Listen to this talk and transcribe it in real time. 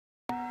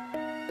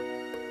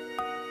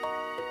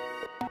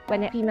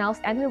when females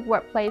enter the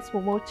workplace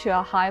will move to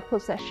a higher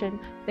position,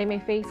 they may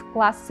face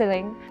glass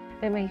ceiling,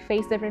 they may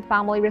face different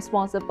family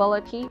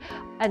responsibility.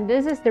 And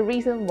this is the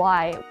reason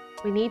why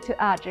we need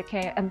to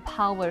educate and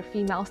empower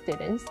female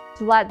students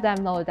to let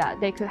them know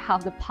that they could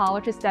have the power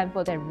to stand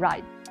for their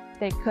rights.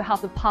 They could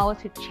have the power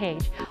to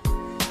change.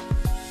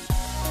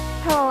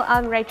 Hello,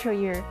 I'm Rachel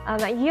Yue.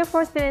 I'm a Year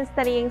 4 student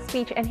studying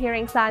Speech and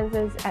Hearing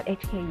Sciences at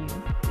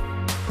HKU.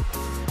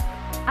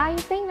 I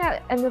think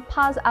that in the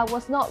past, I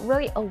was not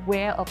really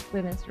aware of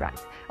women's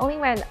rights. Only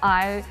when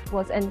I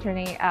was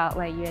interning at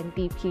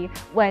UNDP,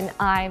 when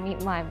I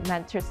meet my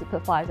mentor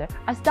supervisor,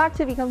 I start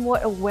to become more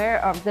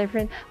aware of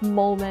different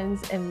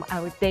moments in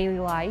our daily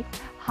life,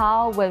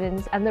 how women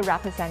are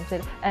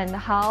underrepresented, and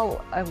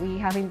how we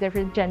having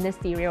different gender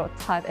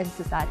stereotypes in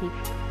society.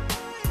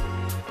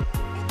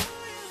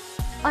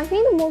 I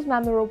think the most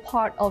memorable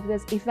part of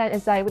this event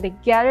is that they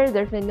gather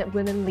different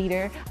women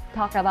leaders,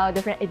 talk about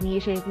different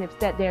initiatives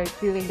that they're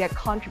doing, they're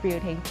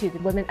contributing to the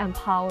women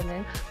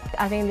empowerment.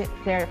 I think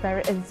they're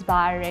very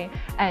inspiring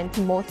and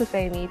to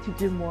motivate me to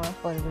do more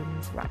for the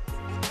women's rights.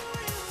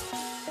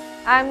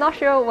 I'm not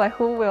sure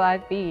who will I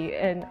be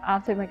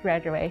after my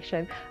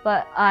graduation,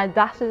 but I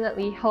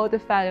definitely hold the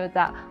value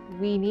that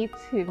we need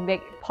to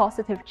make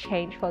positive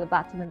change for the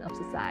betterment of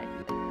society.